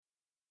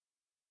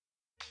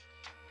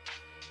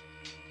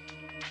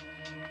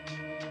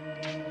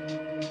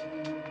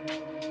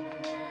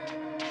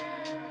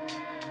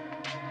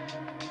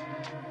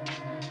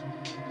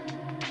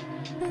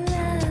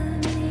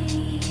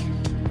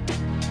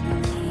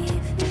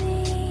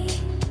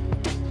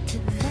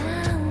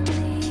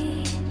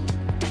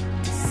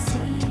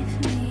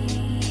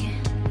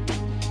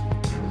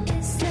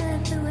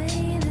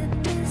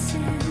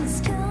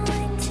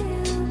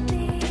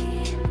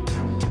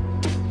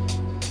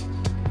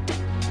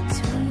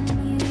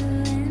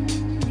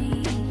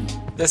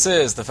This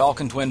is the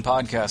Falcon Twin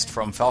Podcast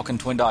from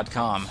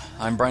FalconTwin.com.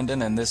 I'm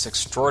Brendan, and this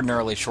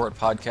extraordinarily short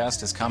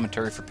podcast is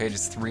commentary for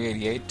pages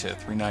 388 to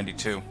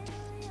 392.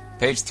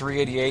 Page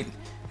 388,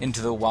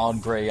 Into the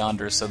Wild Grey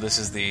Yonder, so this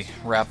is the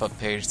wrap-up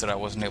page that I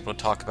wasn't able to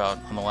talk about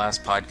on the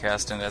last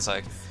podcast, and as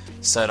I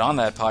said on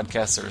that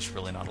podcast, there's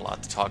really not a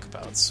lot to talk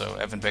about. So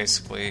Evan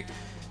basically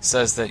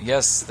says that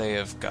yes, they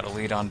have got a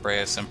lead on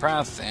Breas and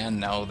Prath, and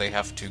now they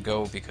have to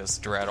go because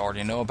the Durad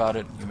already know about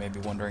it. You may be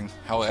wondering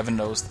how Evan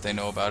knows that they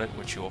know about it,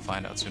 which you will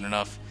find out soon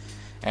enough,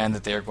 and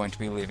that they are going to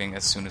be leaving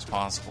as soon as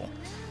possible.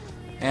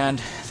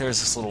 And there's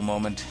this little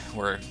moment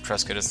where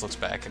Tresca just looks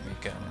back at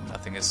Mika and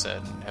nothing is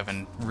said, and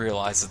Evan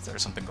realizes that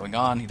there's something going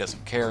on. He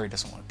doesn't care, he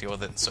doesn't want to deal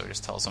with it, so he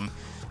just tells them,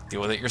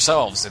 deal with it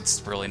yourselves,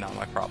 it's really not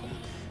my problem,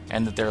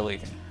 and that they're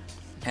leaving.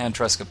 And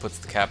Tresca puts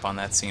the cap on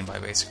that scene by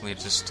basically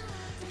just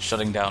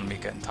shutting down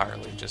Mika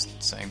entirely,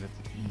 just saying that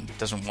he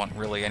doesn't want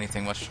really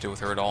anything much to do with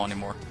her at all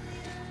anymore.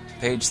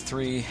 Page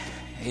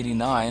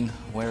 389,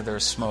 Where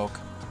There's Smoke.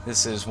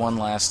 This is one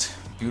last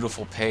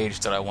beautiful page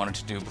that I wanted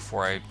to do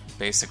before I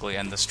basically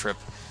end the strip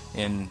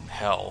in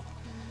hell.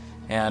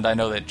 And I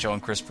know that Joe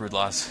and Chris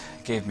Brudlas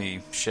gave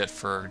me shit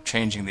for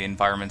changing the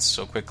environments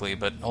so quickly,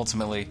 but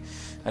ultimately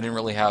I didn't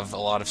really have a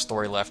lot of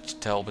story left to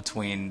tell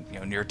between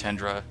Near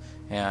Tendra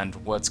and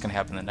what's going to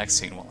happen in the next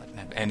scene. Well, I didn't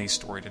have any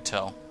story to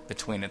tell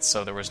between it,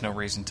 so there was no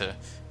reason to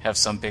have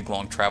some big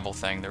long travel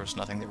thing. There was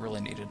nothing that really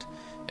needed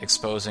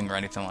exposing or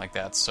anything like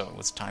that, so it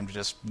was time to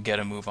just get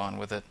a move on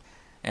with it.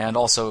 And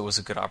also it was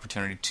a good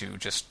opportunity to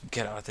just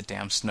get out of the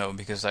damn snow,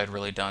 because I'd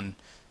really done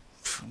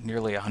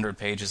nearly 100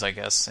 pages, I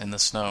guess, in the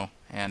snow,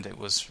 and it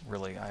was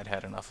really, I'd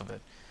had enough of it.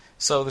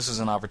 So this was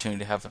an opportunity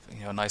to have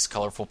a nice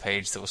colorful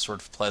page that was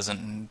sort of pleasant,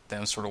 and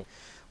them sort of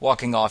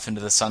walking off into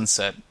the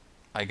sunset,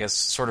 I guess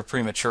sort of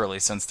prematurely,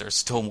 since there's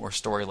still more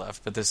story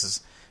left, but this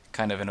is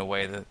kind of in a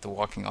way the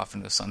walking off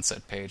into the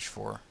sunset page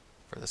for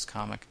this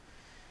comic.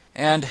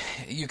 And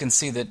you can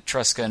see that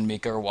Tresca and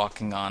Mika are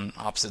walking on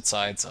opposite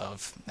sides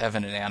of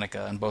Evan and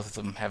Annika, and both of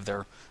them have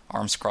their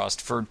arms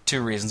crossed for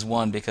two reasons.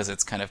 One, because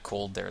it's kind of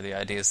cold there. The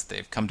idea is that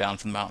they've come down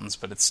from the mountains,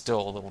 but it's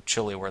still a little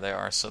chilly where they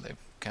are, so they've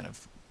kind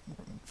of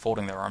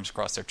folding their arms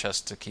across their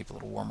chest to keep a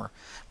little warmer.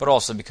 But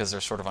also because they're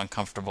sort of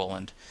uncomfortable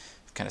and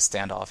kind of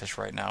standoffish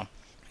right now.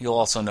 You'll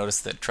also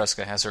notice that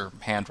Tresca has her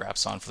hand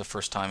wraps on for the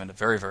first time in a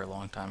very, very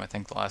long time. I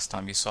think the last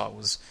time you saw it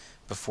was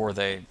before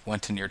they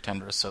went to Near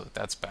Tendra, so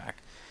that's back.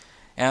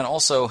 And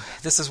also,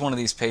 this is one of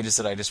these pages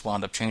that I just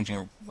wound up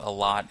changing a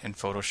lot in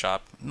Photoshop.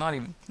 Not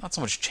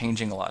so much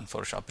changing a lot in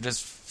Photoshop, but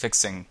just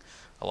fixing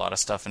a lot of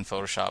stuff in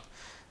Photoshop.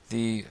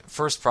 The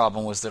first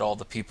problem was that all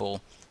the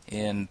people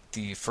in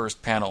the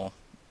first panel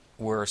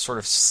were sort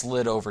of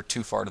slid over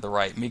too far to the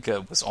right.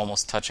 Mika was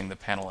almost touching the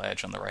panel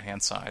edge on the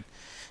right-hand side,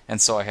 and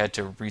so I had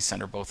to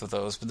recenter both of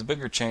those. But the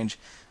bigger change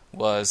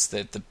was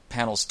that the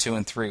panels 2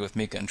 and 3 with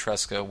Mika and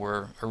Tresca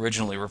were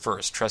originally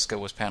reversed. Tresca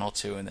was panel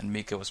 2, and then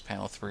Mika was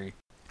panel 3.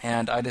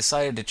 And I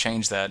decided to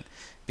change that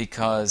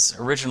because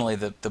originally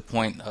the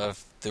point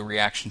of the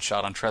reaction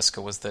shot on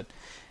Tresca was that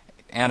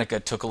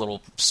Annika took a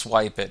little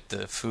swipe at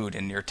the food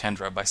in Near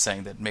Tendra by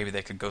saying that maybe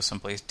they could go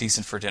someplace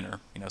decent for dinner,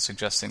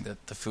 suggesting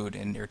that the food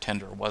in Near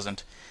Tendra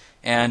wasn't.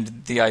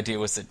 And the idea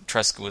was that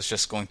Tresca was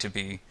just going to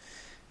be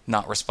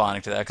not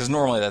responding to that, because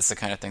normally that's the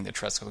kind of thing that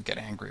Tresca would get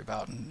angry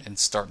about and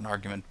start an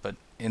argument, but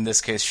in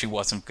this case she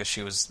wasn't, because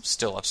she was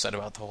still upset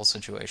about the whole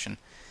situation.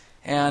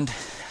 And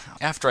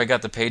after I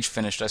got the page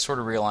finished, I sort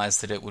of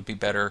realized that it would be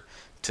better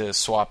to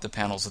swap the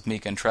panels with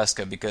Mika and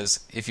Tresca, because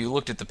if you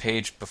looked at the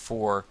page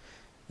before,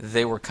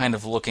 they were kind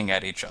of looking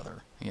at each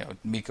other.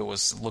 Mika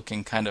was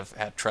looking kind of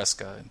at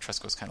Tresca, and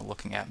Tresca was kind of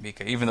looking at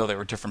Mika. Even though they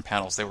were different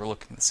panels, they were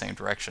looking in the same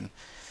direction.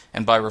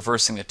 And by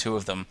reversing the two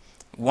of them,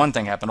 one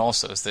thing happened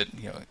also is that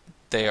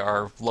they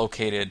are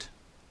located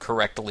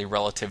correctly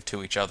relative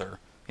to each other.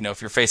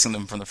 If you're facing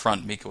them from the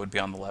front, Mika would be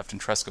on the left and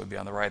Tresca would be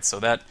on the right. So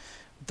that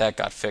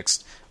got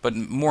fixed. But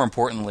more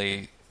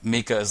importantly,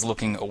 Mika is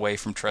looking away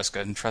from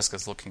Tresca, and Tresca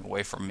is looking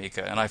away from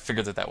Mika. And I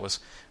figured that was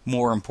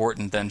more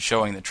important than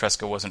showing that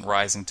Tresca wasn't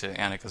rising to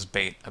Annika's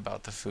bait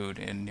about the food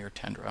in Near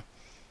Tendra.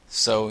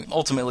 So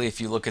ultimately,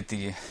 if you look at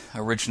the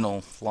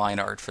original line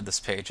art for this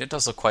page, it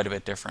does look quite a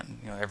bit different.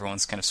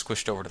 Everyone's kind of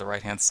squished over to the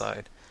right-hand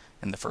side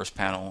in the first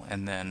panel,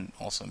 and then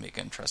also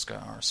Mika and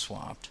Tresca are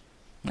swapped.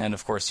 And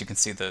of course, you can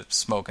see the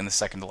smoke in the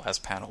second to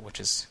last panel, which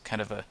is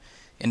kind of a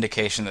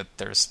indication that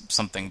there's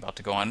something about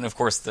to go on. And of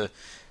course, the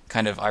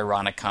kind of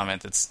ironic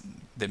comment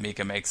that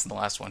Mika makes in the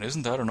last one,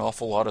 isn't that an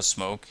awful lot of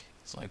smoke?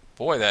 It's like,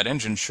 boy, that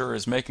engine sure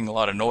is making a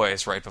lot of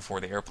noise right before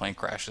the airplane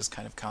crashes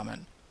kind of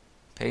comment.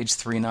 Page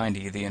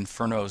 390, The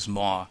Inferno's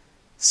Maw.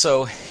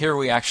 So here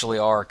we actually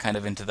are kind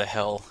of into the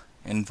hell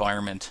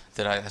environment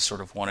that I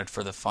sort of wanted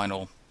for the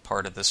final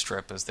part of the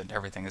strip, is that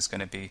everything is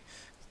going to be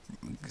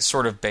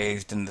sort of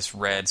bathed in this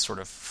red sort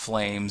of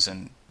flames,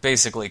 and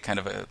basically kind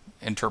of an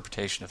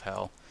interpretation of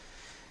hell.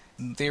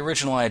 The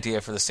original idea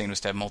for the scene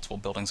was to have multiple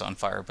buildings on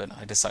fire, but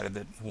I decided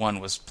that one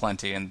was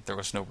plenty and there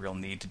was no real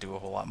need to do a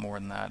whole lot more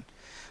than that.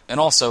 And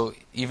also,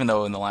 even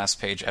though in the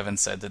last page Evan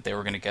said that they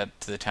were going to get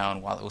to the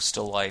town while it was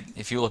still light,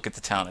 if you look at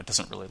the town, it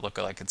doesn't really look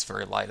like it's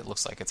very light. It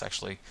looks like it's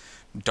actually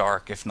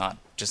dark, if not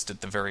just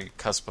at the very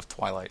cusp of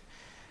twilight.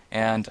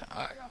 And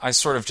I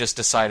sort of just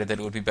decided that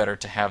it would be better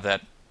to have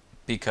that,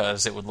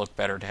 because it would look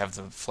better to have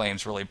the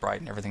flames really bright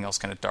and everything else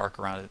kind of dark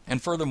around it.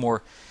 And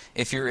furthermore,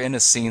 if you're in a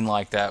scene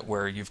like that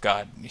where you've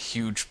got a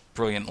huge,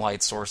 brilliant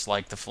light source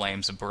like the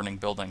flames of a burning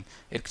building,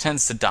 it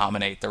tends to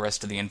dominate the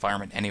rest of the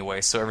environment anyway,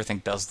 so everything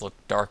does look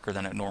darker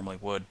than it normally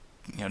would,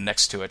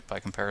 next to it by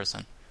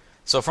comparison.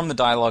 So from the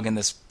dialogue in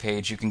this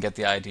page, you can get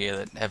the idea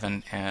that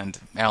Evan and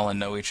Alan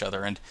know each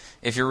other, and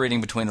if you're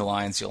reading between the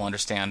lines, you'll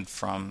understand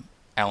from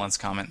Alan's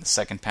comment in the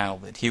second panel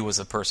that he was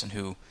the person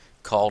who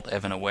called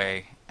Evan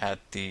away at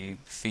the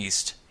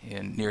feast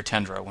near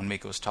Tendra when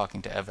Mika was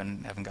talking to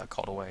Evan. Evan got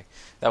called away.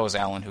 That was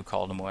Alan who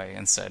called him away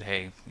and said,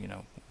 hey,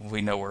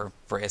 we know where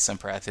Freya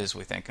Semprath is,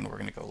 we think, and we're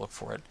going to go look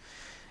for it.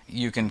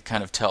 You can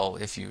kind of tell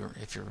if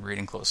you're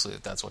reading closely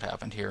that that's what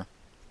happened here.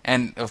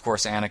 And, of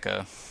course,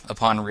 Annika,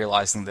 upon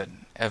realizing that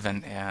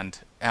Evan and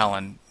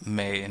Alan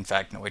may, in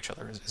fact, know each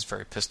other, is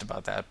very pissed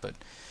about that, but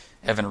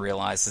Evan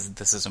realizes that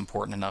this is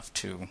important enough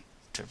to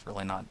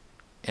really not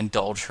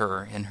indulge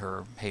her in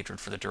her hatred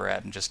for the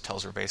Durad, and just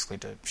tells her basically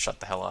to shut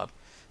the hell up.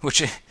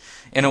 Which,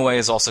 in a way,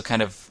 is also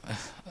kind of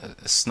a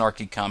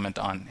snarky comment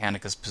on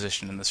Annika's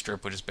position in the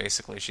strip, which is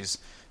basically she's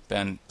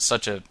been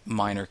such a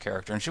minor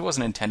character, and she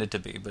wasn't intended to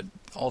be, but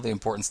all the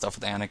important stuff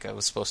with Annika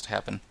was supposed to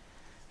happen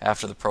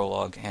after the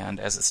prologue, and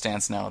as it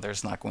stands now,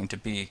 there's not going to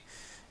be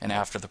an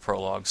after the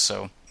prologue,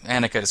 so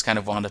Annika has kind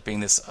of wound up being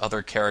this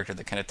other character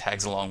that kind of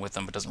tags along with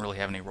them, but doesn't really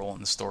have any role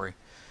in the story.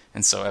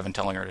 And so Evan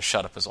telling her to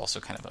shut up is also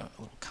kind of a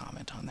little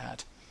comment on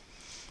that.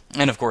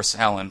 And of course,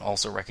 Alan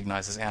also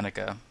recognizes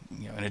Annika.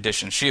 In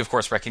addition, she of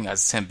course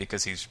recognizes him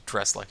because he's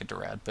dressed like a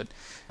Durad, but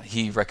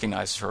he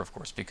recognizes her, of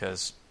course,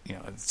 because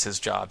it's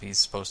his job. He's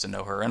supposed to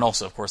know her, and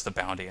also, of course, the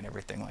bounty and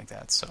everything like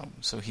that.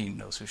 So he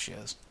knows who she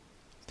is.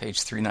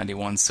 Page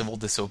 391, Civil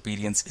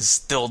Disobedience is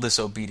Still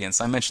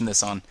Disobedience. I mentioned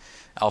this on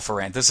Alpha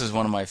Rant. This is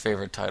one of my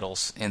favorite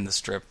titles in the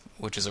strip,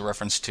 which is a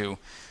reference to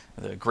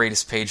the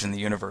greatest page in the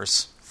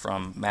universe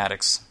from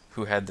Maddox,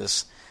 who had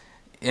this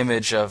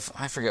image of,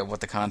 I forget what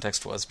the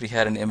context was, but he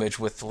had an image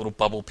with the little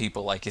bubble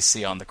people like you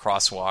see on the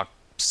crosswalk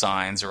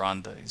signs or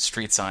on the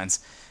street signs.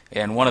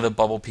 And one of the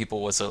bubble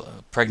people was a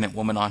pregnant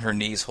woman on her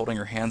knees holding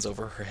her hands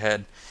over her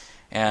head.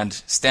 And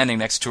standing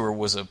next to her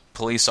was a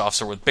police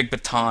officer with a big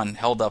baton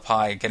held up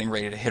high, getting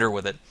ready to hit her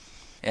with it.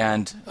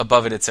 And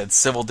above it said,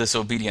 Civil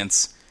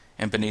Disobedience.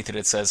 And beneath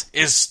it says,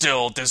 Is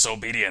Still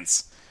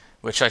Disobedience.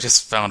 Which I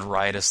just found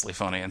riotously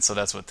funny, and so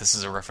that's what this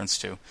is a reference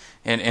to.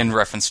 In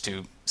reference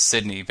to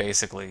Sydney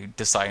basically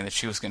deciding that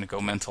she was going to go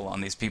mental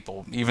on these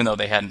people, even though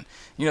they hadn't,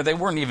 they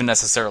weren't even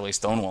necessarily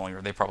stonewalling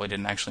her. They probably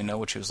didn't actually know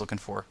what she was looking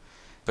for.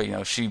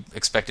 But, she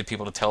expected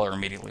people to tell her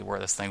immediately where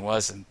this thing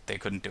was, and they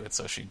couldn't do it,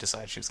 so she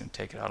decided she was going to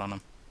take it out on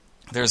them.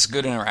 There's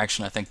good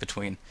interaction, I think,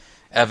 between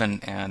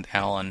Evan and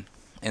Alan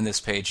in this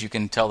page. You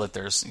can tell that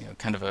there's,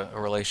 kind of a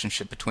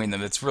relationship between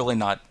them. It's really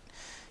not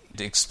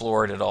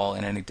explored at all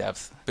in any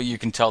depth, but you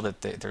can tell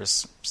that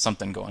there's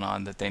something going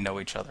on, that they know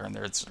each other, and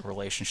there's a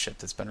relationship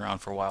that's been around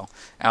for a while.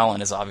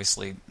 Alan is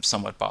obviously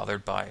somewhat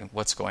bothered by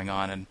what's going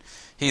on, and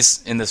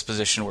he's in this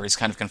position where he's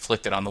kind of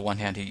conflicted. On the one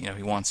hand, he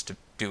wants to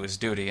do his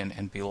duty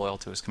and be loyal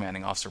to his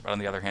commanding officer, but on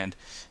the other hand,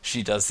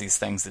 she does these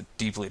things that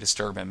deeply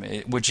disturb him,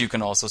 which you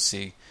can also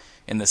see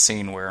in the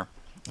scene where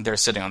they're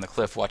sitting on the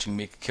cliff watching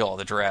Mika kill all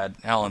the Durad.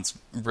 Alan's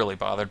really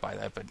bothered by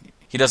that, but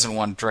he doesn't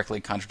want to directly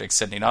contradict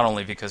Sydney, not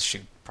only because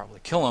she'd probably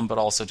kill him, but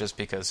also just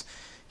because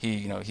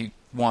he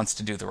wants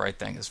to do the right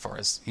thing, as far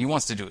as he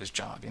wants to do his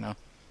job,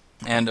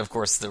 And of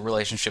course, the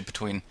relationship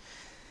between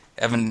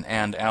Evan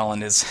and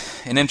Alan is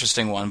an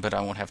interesting one, but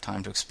I won't have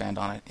time to expand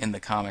on it in the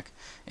comic.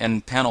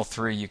 In panel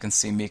 3, you can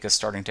see Mika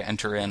starting to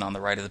enter in on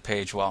the right of the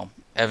page, while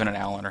Evan and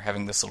Alan are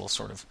having this little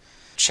sort of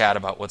chat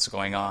about what's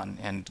going on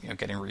and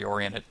getting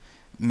reoriented.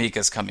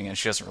 Mika's coming in.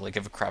 She doesn't really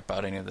give a crap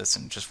about any of this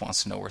and just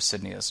wants to know where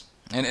Sydney is.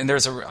 And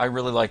I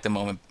really like the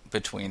moment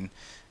between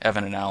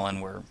Evan and Alan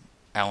where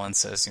Alan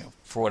says,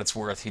 for what it's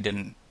worth, he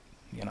didn't,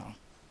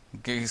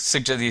 the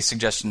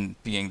suggestion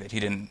being that he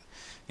didn't,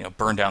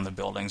 burn down the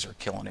buildings or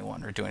kill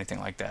anyone or do anything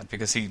like that,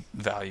 because he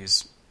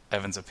values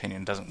Evan's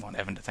opinion, doesn't want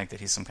Evan to think that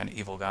he's some kind of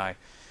evil guy.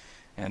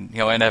 And,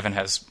 and Evan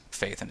has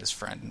faith in his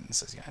friend and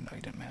says, yeah, I know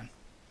you didn't, man.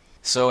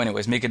 So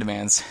anyways, Mika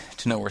demands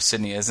to know where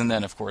Sydney is, and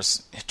then, of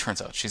course, it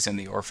turns out she's in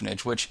the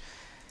orphanage, which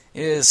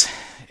is,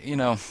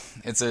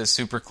 it's a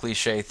super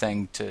cliche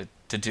thing to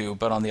do,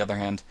 but on the other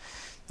hand,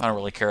 I don't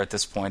really care at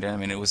this point. I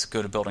mean, it was as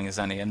good a building as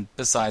any, and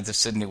besides, if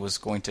Sydney was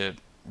going to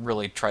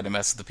really try to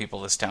mess with the people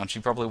of this town, she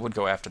probably would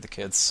go after the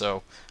kids,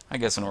 so I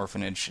guess an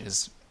orphanage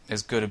is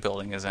as good a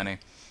building as any.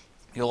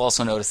 You'll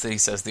also notice that he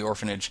says the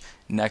orphanage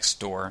next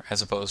door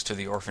as opposed to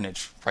the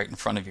orphanage right in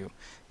front of you,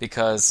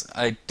 because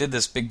I did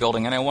this big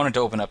building and I wanted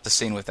to open up the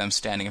scene with them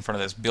standing in front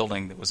of this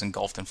building that was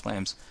engulfed in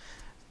flames,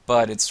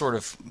 but it sort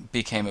of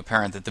became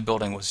apparent that the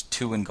building was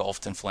too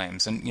engulfed in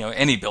flames, and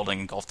any building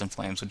engulfed in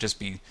flames would just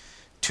be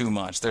too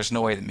much. There's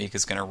no way that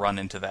Mika's going to run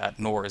into that,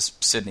 nor is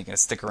Sydney going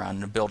to stick around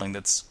in a building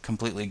that's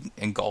completely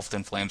engulfed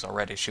in flames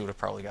already. She would have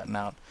probably gotten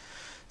out.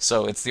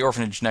 So it's the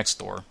orphanage next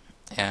door,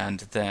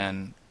 and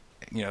then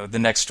the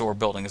next door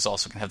building is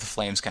also going to have the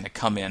flames kind of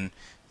come in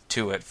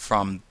to it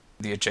from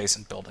the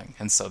adjacent building,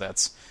 and so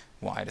that's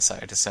why I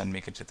decided to send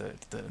Mika to the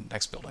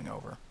next building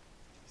over.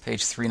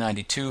 Page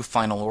 392,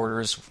 Final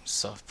Orders,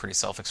 pretty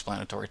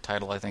self-explanatory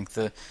title, I think.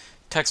 The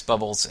text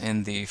bubbles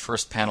in the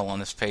first panel on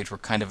this page were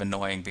kind of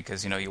annoying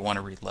because, you want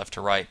to read left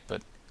to right,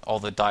 but all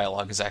the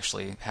dialogue is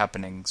actually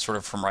happening sort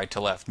of from right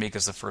to left.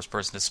 Mika's the first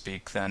person to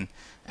speak, then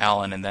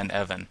Alan, and then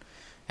Evan.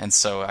 And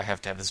so I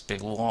have to have this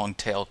big long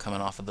tail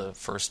coming off of the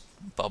first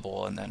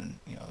bubble, and then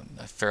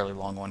a fairly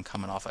long one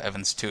coming off of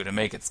Evan's too, to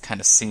make it kind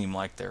of seem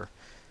like they're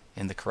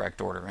in the correct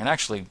order. And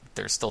actually,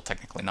 they're still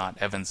technically not.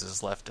 Evan's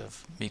is left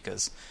of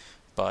Mika's,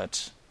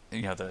 but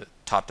the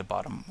top to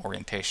bottom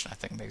orientation I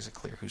think makes it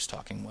clear who's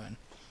talking when.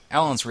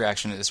 Alan's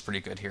reaction is pretty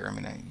good here. I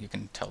mean, you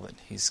can tell that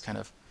he's kind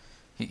of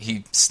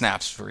he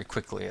snaps very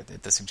quickly at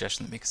the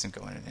suggestion that Mika can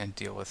go in and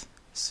deal with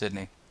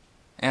Sydney.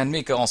 And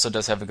Mika also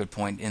does have a good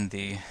point in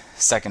the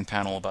second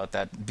panel about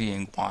that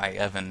being why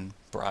Evan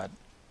brought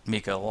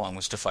Mika along,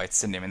 was to fight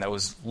Sydney. I mean, that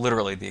was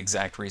literally the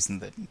exact reason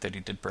that he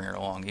did bring her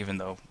along, even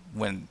though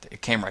when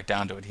it came right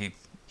down to it,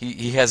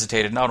 he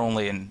hesitated not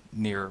only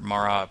near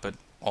Mara, but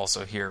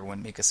also here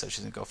when Mika says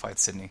she's going to go fight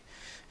Sydney.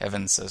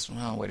 Evan says,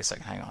 well, wait a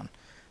second, hang on.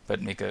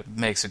 But Mika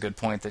makes a good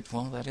point that,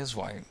 well, that is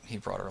why he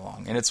brought her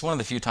along. And it's one of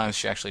the few times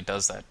she actually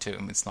does that, too. I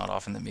mean, it's not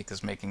often that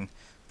Mika's making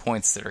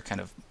points that are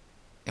kind of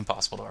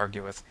impossible to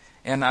argue with.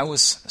 And I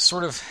was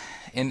sort of,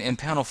 in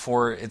panel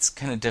 4, it's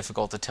kind of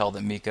difficult to tell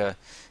that Mika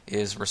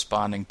is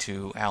responding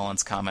to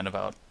Alan's comment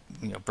about,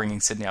 bringing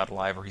Sydney out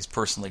alive, or he's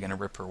personally going to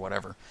rip her,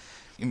 whatever.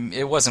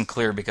 It wasn't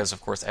clear because,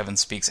 of course, Evan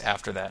speaks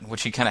after that,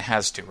 which he kind of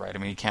has to, right? I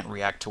mean, he can't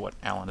react to what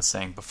Alan is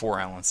saying before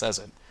Alan says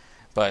it.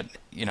 But,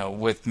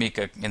 with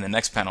Mika in the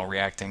next panel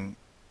reacting,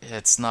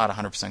 it's not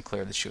 100%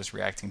 clear that she was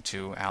reacting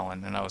to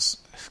Alan, and I was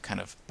kind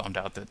of bummed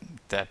out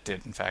that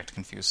did, in fact,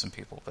 confuse some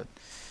people. But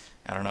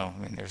I don't know.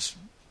 I mean,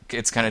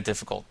 it's kind of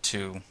difficult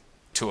to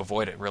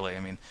avoid it, really. I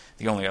mean,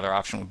 the only other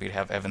option would be to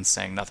have Evan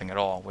saying nothing at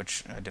all,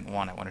 which I didn't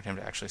want. I wanted him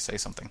to actually say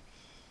something.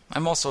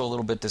 I'm also a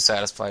little bit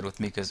dissatisfied with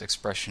Mika's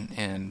expression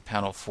in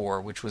panel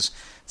 4, which was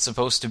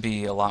supposed to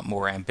be a lot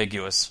more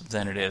ambiguous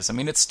than it is. I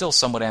mean, it's still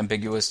somewhat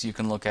ambiguous. You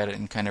can look at it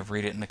and kind of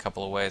read it in a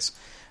couple of ways.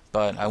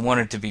 But I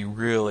wanted to be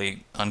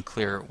really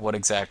unclear what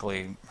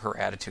exactly her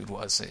attitude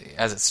was.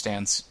 As it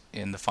stands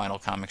in the final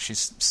comic,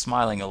 she's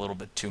smiling a little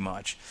bit too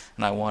much,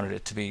 and I wanted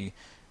it to be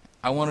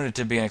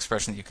an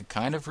expression that you could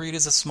kind of read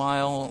as a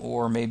smile,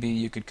 or maybe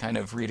you could kind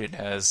of read it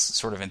as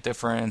sort of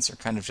indifference, or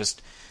kind of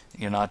just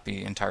not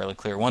be entirely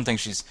clear. One thing,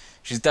 she's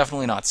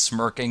definitely not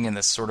smirking in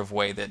this sort of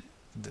way that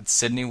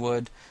Sydney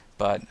would,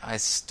 but I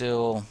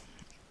still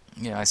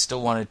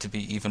wanted to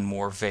be even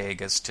more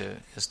vague as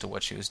to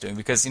what she was doing,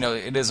 because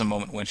it is a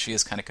moment when she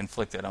is kind of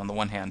conflicted. On the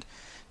one hand,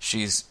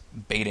 she's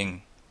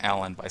baiting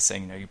Alan by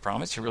saying, you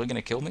promise you're really going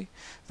to kill me?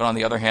 But on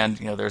the other hand,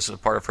 there's a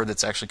part of her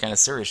that's actually kind of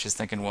serious. She's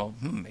thinking, well,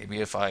 maybe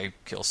if I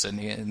kill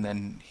Sydney, and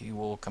then he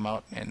will come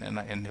out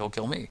and he'll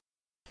kill me.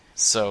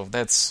 So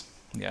that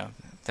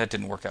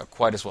didn't work out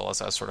quite as well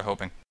as I was sort of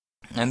hoping.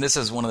 And this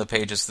is one of the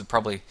pages that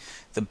probably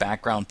the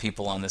background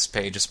people on this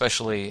page,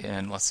 especially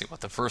in,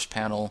 the first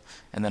panel,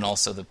 and then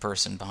also the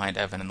person behind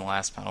Evan in the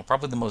last panel,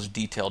 probably the most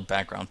detailed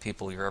background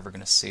people you're ever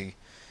going to see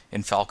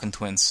in Falcon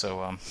Twins,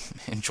 so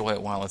enjoy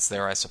it while it's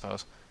there, I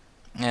suppose.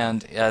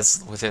 And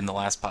as within the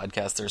last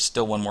podcast, there's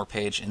still one more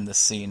page in this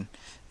scene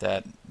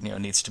that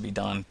needs to be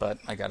done, but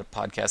I got a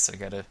podcast that I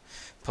got to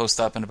post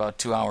up in about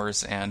 2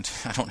 hours, and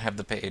I don't have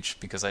the page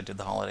because I did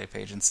the holiday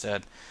page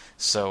instead.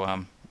 So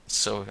I'm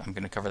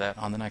going to cover that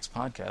on the next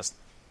podcast.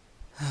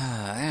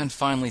 And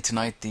finally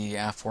tonight, the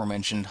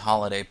aforementioned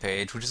holiday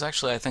page, which is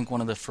actually, I think,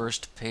 one of the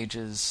first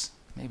pages,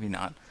 maybe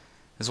not,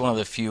 is one of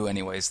the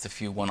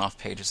few one-off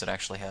pages that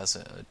actually has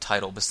a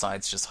title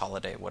besides just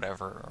holiday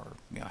whatever,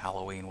 or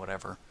Halloween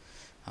whatever.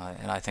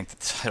 And I think the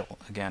title,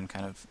 again,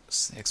 kind of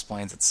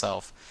explains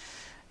itself.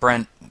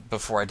 Brent,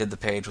 before I did the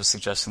page, was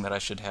suggesting that I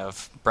should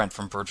have, Brent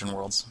from Virgin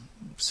Worlds,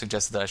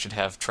 suggested that I should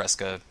have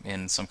Tresca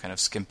in some kind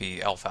of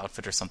skimpy elf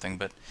outfit or something,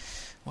 but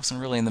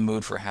wasn't really in the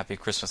mood for a happy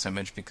Christmas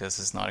image because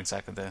it's not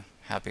exactly the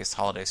happiest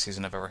holiday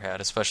season I've ever had,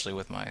 especially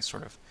with my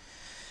sort of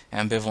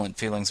ambivalent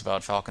feelings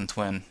about Falcon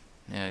Twin.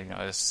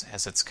 As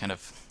it's kind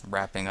of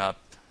wrapping up,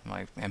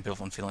 my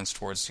ambivalent feelings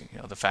towards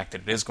the fact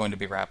that it is going to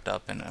be wrapped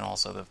up, and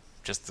also the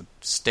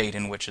state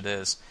in which it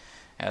is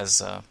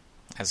as a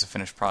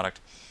finished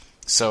product.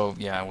 So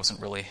I wasn't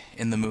really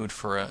in the mood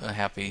for a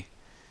happy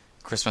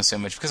Christmas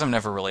image, because I'm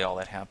never really all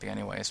that happy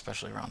anyway,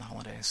 especially around the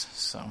holidays.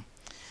 So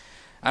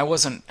I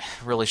wasn't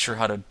really sure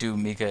how to do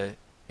Mika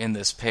in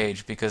this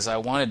page, because I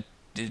wanted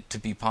it to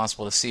be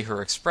possible to see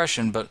her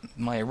expression, but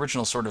my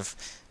original sort of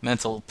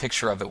mental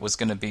picture of it was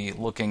going to be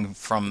looking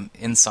from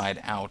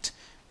inside out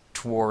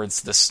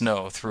towards the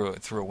snow through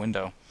a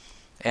window.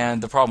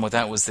 And the problem with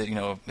that was that,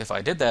 if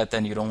I did that,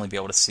 then you'd only be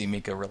able to see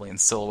Mika really in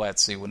silhouette,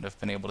 so you wouldn't have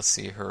been able to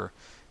see her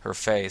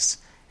face.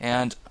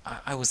 And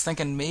I was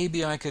thinking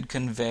maybe I could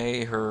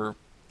convey her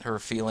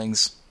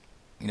feelings,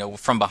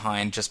 from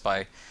behind just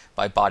by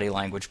body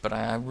language, but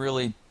I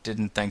really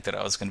didn't think that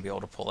I was going to be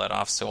able to pull that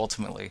off. So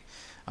ultimately,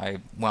 I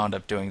wound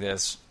up doing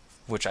this,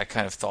 which I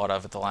kind of thought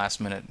of at the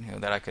last minute,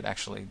 that I could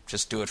actually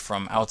just do it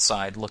from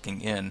outside looking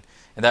in.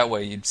 And that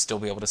way you'd still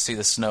be able to see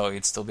the snow,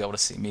 you'd still be able to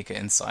see Mika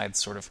inside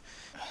sort of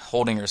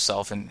holding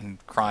herself and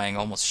crying,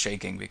 almost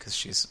shaking because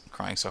she's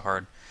crying so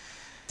hard.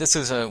 This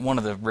is one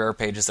of the rare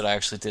pages that I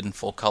actually did in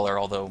full color,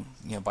 although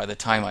by the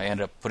time I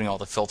ended up putting all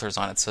the filters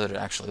on it so that it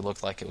actually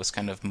looked like it was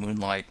kind of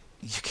moonlight,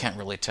 you can't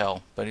really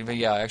tell. But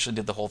yeah, I actually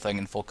did the whole thing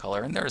in full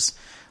color, and there's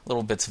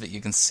little bits of it you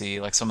can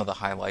see, like some of the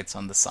highlights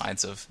on the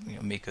sides of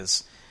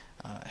Mika's,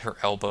 her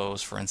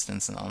elbows, for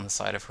instance, and on the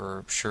side of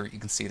her shirt, you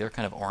can see they're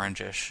kind of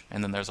orangish,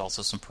 and then there's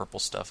also some purple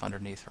stuff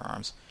underneath her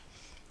arms.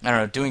 I don't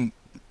know, doing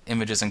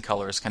images in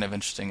color is kind of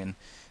interesting and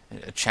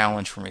a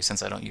challenge for me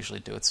since I don't usually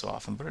do it so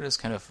often, but it is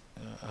kind of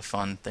a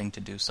fun thing to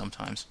do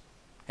sometimes.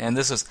 And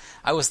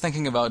I was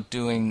thinking about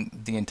doing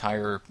the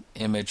entire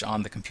image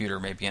on the computer,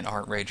 maybe in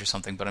ArtRage or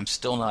something, but I'm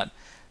still not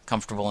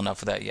comfortable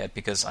enough with that yet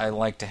because I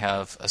like to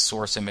have a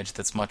source image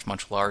that's much,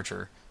 much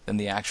larger than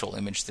the actual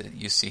image that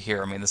you see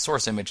here. I mean, the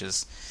source image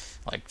is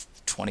like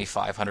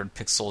 2,500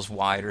 pixels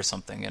wide or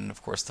something, and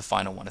of course the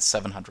final one is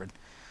 700.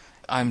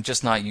 I'm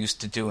just not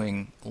used to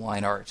doing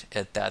line art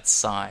at that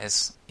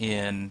size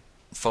in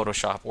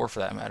Photoshop, or for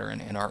that matter in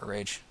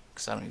ArtRage,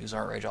 because I don't use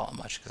ArtRage all that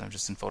much because I'm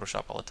just in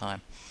Photoshop all the time.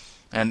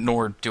 And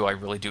nor do I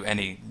really do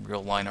any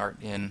real line art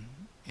in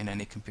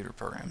any computer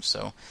program.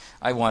 So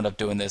I wound up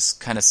doing this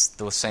kind of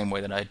the same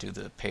way that I do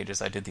the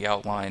pages. I did the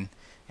outline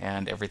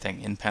and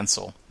everything in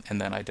pencil,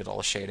 and then I did all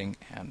the shading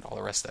and all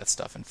the rest of that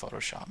stuff in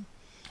Photoshop.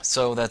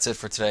 So that's it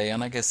for today,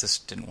 and I guess this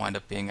didn't wind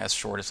up being as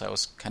short as I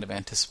was kind of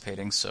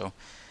anticipating, so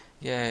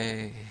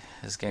yay,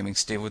 as Gaming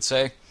Steve would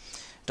say.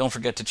 Don't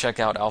forget to check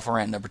out Alpha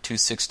Rant number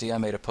 260. I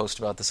made a post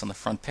about this on the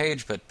front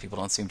page, but people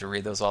don't seem to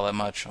read those all that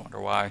much. I wonder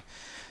why.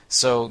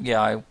 So,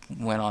 yeah, I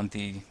went on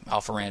the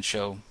Alpha Rant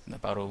show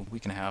about a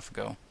week and a half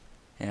ago,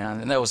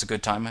 and that was a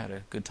good time. I had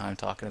a good time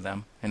talking to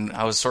them. And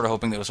I was sort of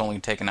hoping that it was only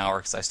going to take an hour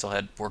because I still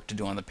had work to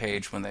do on the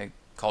page when they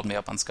called me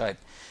up on Skype.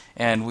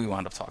 And we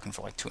wound up talking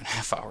for like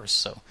 2.5 hours,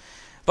 so...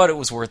 But it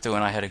was worth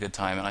doing. I had a good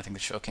time, and I think the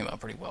show came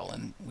out pretty well.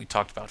 And we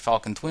talked about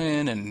Falcon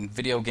Twin and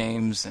video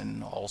games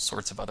and all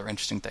sorts of other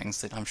interesting things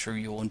that I'm sure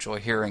you will enjoy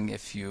hearing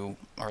if you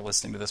are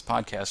listening to this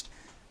podcast.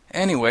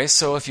 Anyway,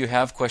 so if you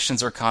have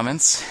questions or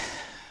comments,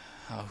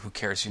 who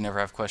cares? You never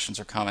have questions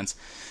or comments.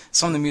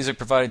 Some of the music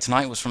provided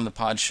tonight was from the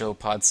Pod Show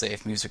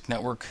PodSafe Music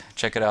Network.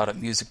 Check it out at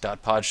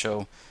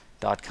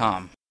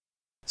music.podshow.com.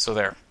 So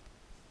there.